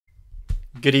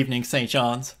Good evening, St.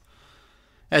 John's.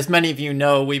 As many of you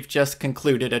know, we've just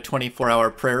concluded a 24-hour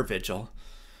prayer vigil.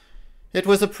 It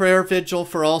was a prayer vigil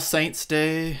for All Saints'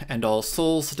 Day and All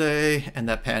Souls' Day and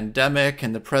the pandemic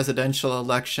and the presidential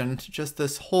election, just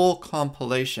this whole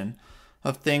compilation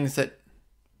of things that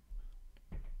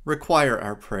require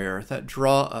our prayer, that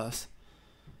draw us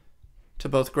to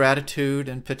both gratitude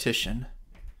and petition.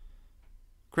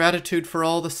 Gratitude for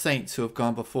all the saints who have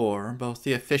gone before, both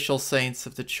the official saints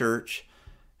of the Church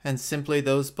and simply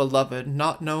those beloved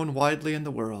not known widely in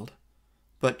the world,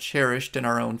 but cherished in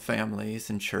our own families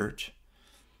and church.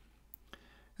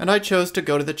 And I chose to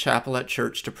go to the chapel at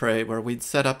church to pray, where we'd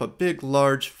set up a big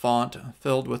large font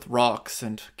filled with rocks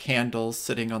and candles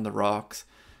sitting on the rocks.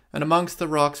 And amongst the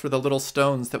rocks were the little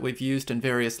stones that we've used in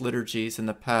various liturgies in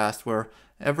the past, where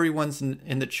everyone's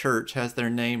in the church has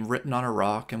their name written on a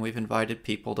rock, and we've invited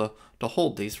people to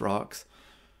hold these rocks.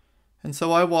 And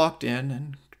so I walked in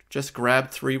and just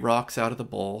grabbed 3 rocks out of the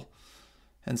bowl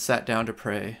and sat down to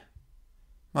pray.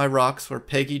 My rocks were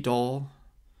Peggy Dole.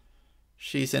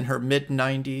 She's in her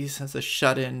mid-90s, as a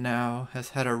shut-in now,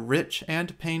 has had a rich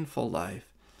and painful life.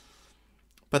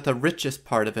 But the richest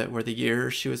part of it were the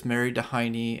years she was married to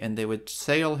Heine, and they would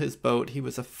sail his boat. He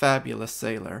was a fabulous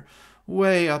sailor,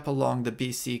 way up along the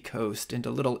BC coast into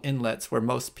little inlets where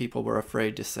most people were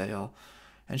afraid to sail.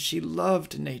 And she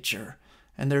loved nature.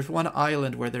 And there's one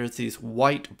island where there's these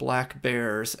white black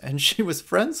bears, and she was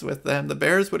friends with them. The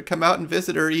bears would come out and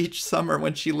visit her each summer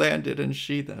when she landed, and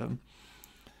she them.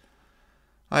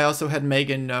 I also had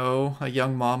Megan Noe, a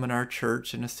young mom in our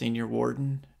church and a senior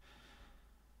warden.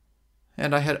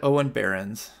 And I had Owen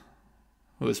Behrens,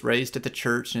 who was raised at the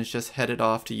church and is just headed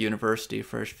off to university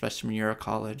for his freshman year of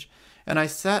college. And I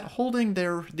sat holding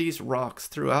these rocks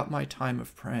throughout my time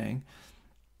of praying.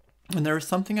 And there was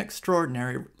something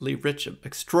extraordinarily rich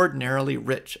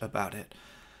about it.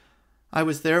 I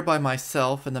was there by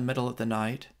myself in the middle of the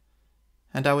night,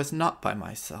 and I was not by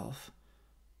myself.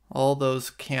 All those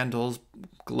candles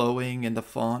glowing in the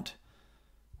font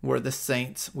were the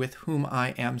saints with whom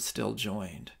I am still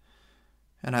joined.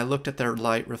 And I looked at their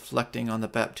light reflecting on the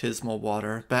baptismal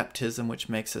water, baptism which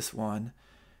makes us one.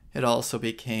 It also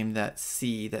became that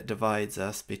sea that divides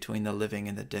us between the living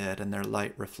and the dead, and their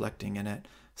light reflecting in it.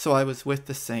 So I was with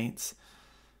the saints.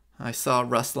 I saw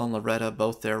Russell and Loretta,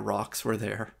 both their rocks were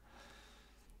there.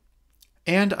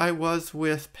 And I was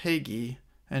with Peggy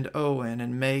and Owen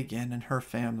and Megan and her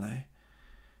family.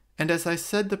 And as I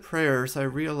said the prayers, I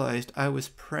realized I was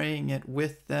praying it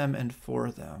with them and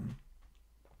for them.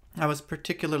 I was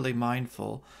particularly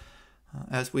mindful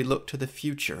as we look to the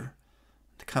future,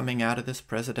 coming out of this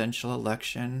presidential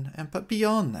election, but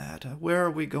beyond that, where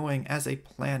are we going as a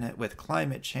planet with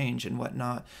climate change and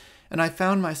whatnot? And I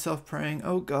found myself praying,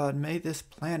 oh God, may this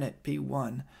planet be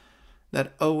one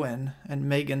that Owen and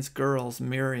Megan's girls,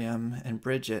 Miriam and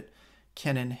Bridget,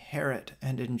 can inherit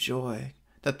and enjoy,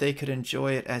 that they could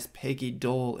enjoy it as Peggy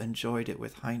Dole enjoyed it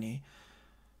with Heine.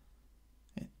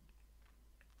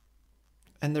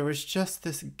 And there was just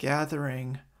this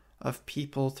gathering of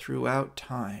people throughout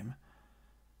time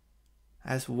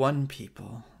as one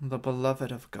people, the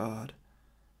beloved of God.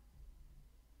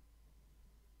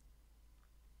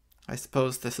 I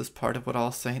suppose this is part of what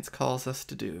All Saints calls us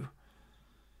to do.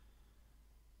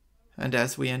 And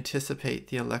as we anticipate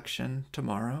the election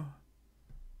tomorrow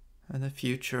and the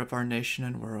future of our nation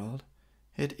and world,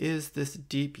 it is this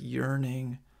deep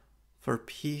yearning for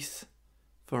peace,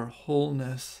 for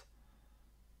wholeness,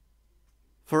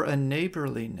 for a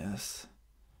neighborliness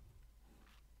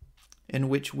in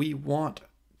which we want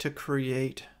to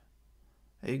create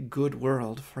a good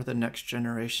world for the next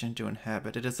generation to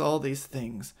inhabit. It is all these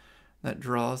things that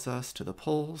draws us to the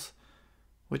polls,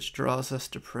 which draws us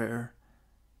to prayer,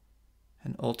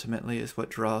 and ultimately is what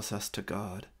draws us to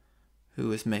God,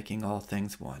 who is making all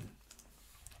things one.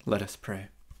 Let us pray.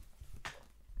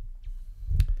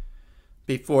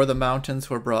 Before the mountains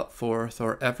were brought forth,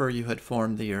 or ever you had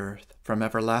formed the earth, from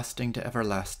everlasting to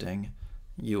everlasting,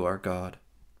 you are God.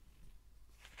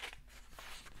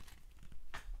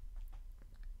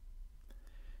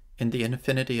 In the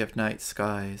infinity of night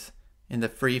skies, in the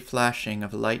free flashing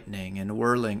of lightning and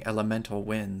whirling elemental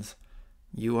winds,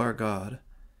 you are God.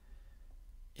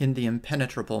 In the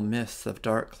impenetrable mists of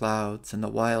dark clouds and the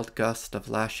wild gust of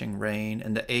lashing rain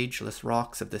and the ageless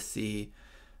rocks of the sea,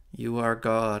 you are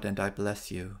God, and I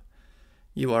bless you.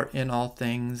 You are in all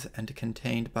things and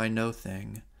contained by no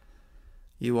thing.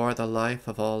 You are the life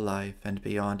of all life and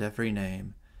beyond every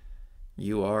name.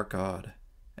 You are God,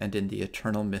 and in the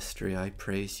eternal mystery I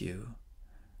praise you.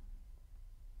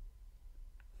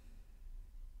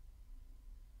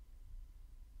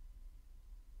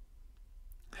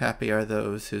 Happy are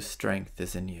those whose strength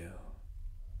is in you.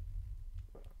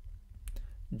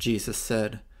 Jesus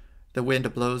said, "The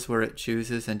wind blows where it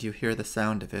chooses, and you hear the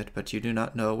sound of it, but you do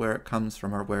not know where it comes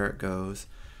from or where it goes.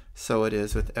 So it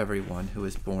is with everyone who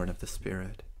is born of the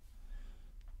Spirit."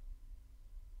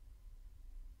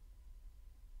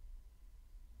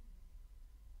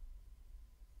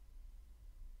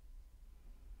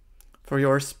 For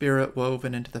your Spirit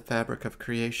woven into the fabric of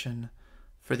creation,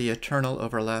 for the eternal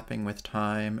overlapping with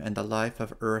time, and the life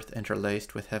of earth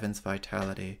interlaced with heaven's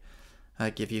vitality, I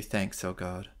give you thanks, O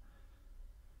God.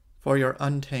 For your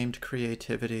untamed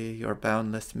creativity, your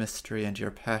boundless mystery, and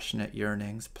your passionate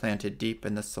yearnings planted deep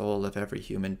in the soul of every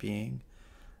human being,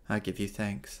 I give you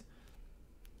thanks.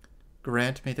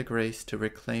 Grant me the grace to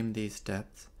reclaim these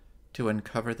depths, to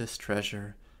uncover this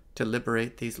treasure, to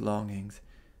liberate these longings,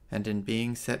 and in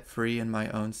being set free in my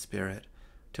own spirit,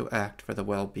 to act for the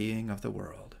well-being of the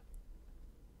world.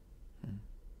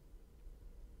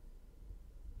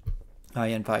 I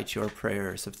invite your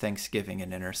prayers of thanksgiving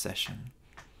and intercession.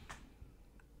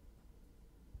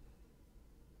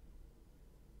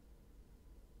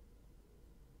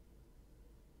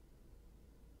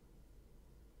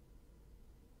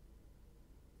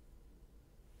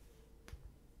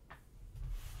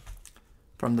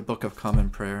 From the Book of Common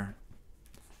Prayer.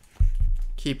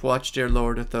 Keep watch, dear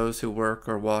Lord, of those who work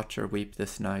or watch or weep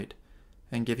this night,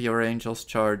 and give your angels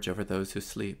charge over those who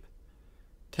sleep.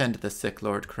 Tend the sick,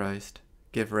 Lord Christ.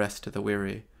 Give rest to the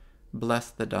weary. Bless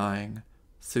the dying.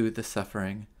 Soothe the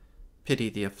suffering. Pity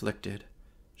the afflicted.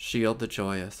 Shield the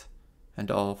joyous. And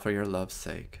all for your love's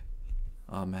sake.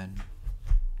 Amen.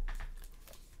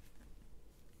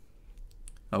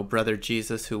 O brother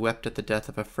Jesus, who wept at the death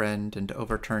of a friend and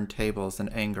overturned tables in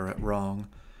anger at wrong,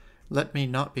 let me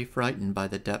not be frightened by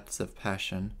the depths of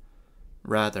passion.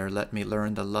 Rather, let me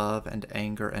learn the love and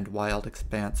anger and wild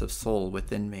expanse of soul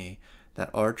within me that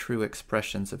are true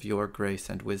expressions of your grace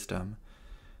and wisdom,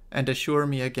 and assure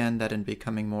me again that in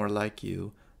becoming more like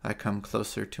you, I come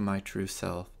closer to my true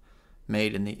self,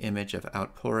 made in the image of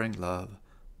outpouring love,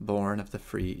 born of the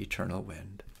free eternal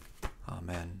wind.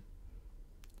 Amen.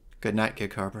 Good night,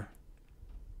 Gig Harbor.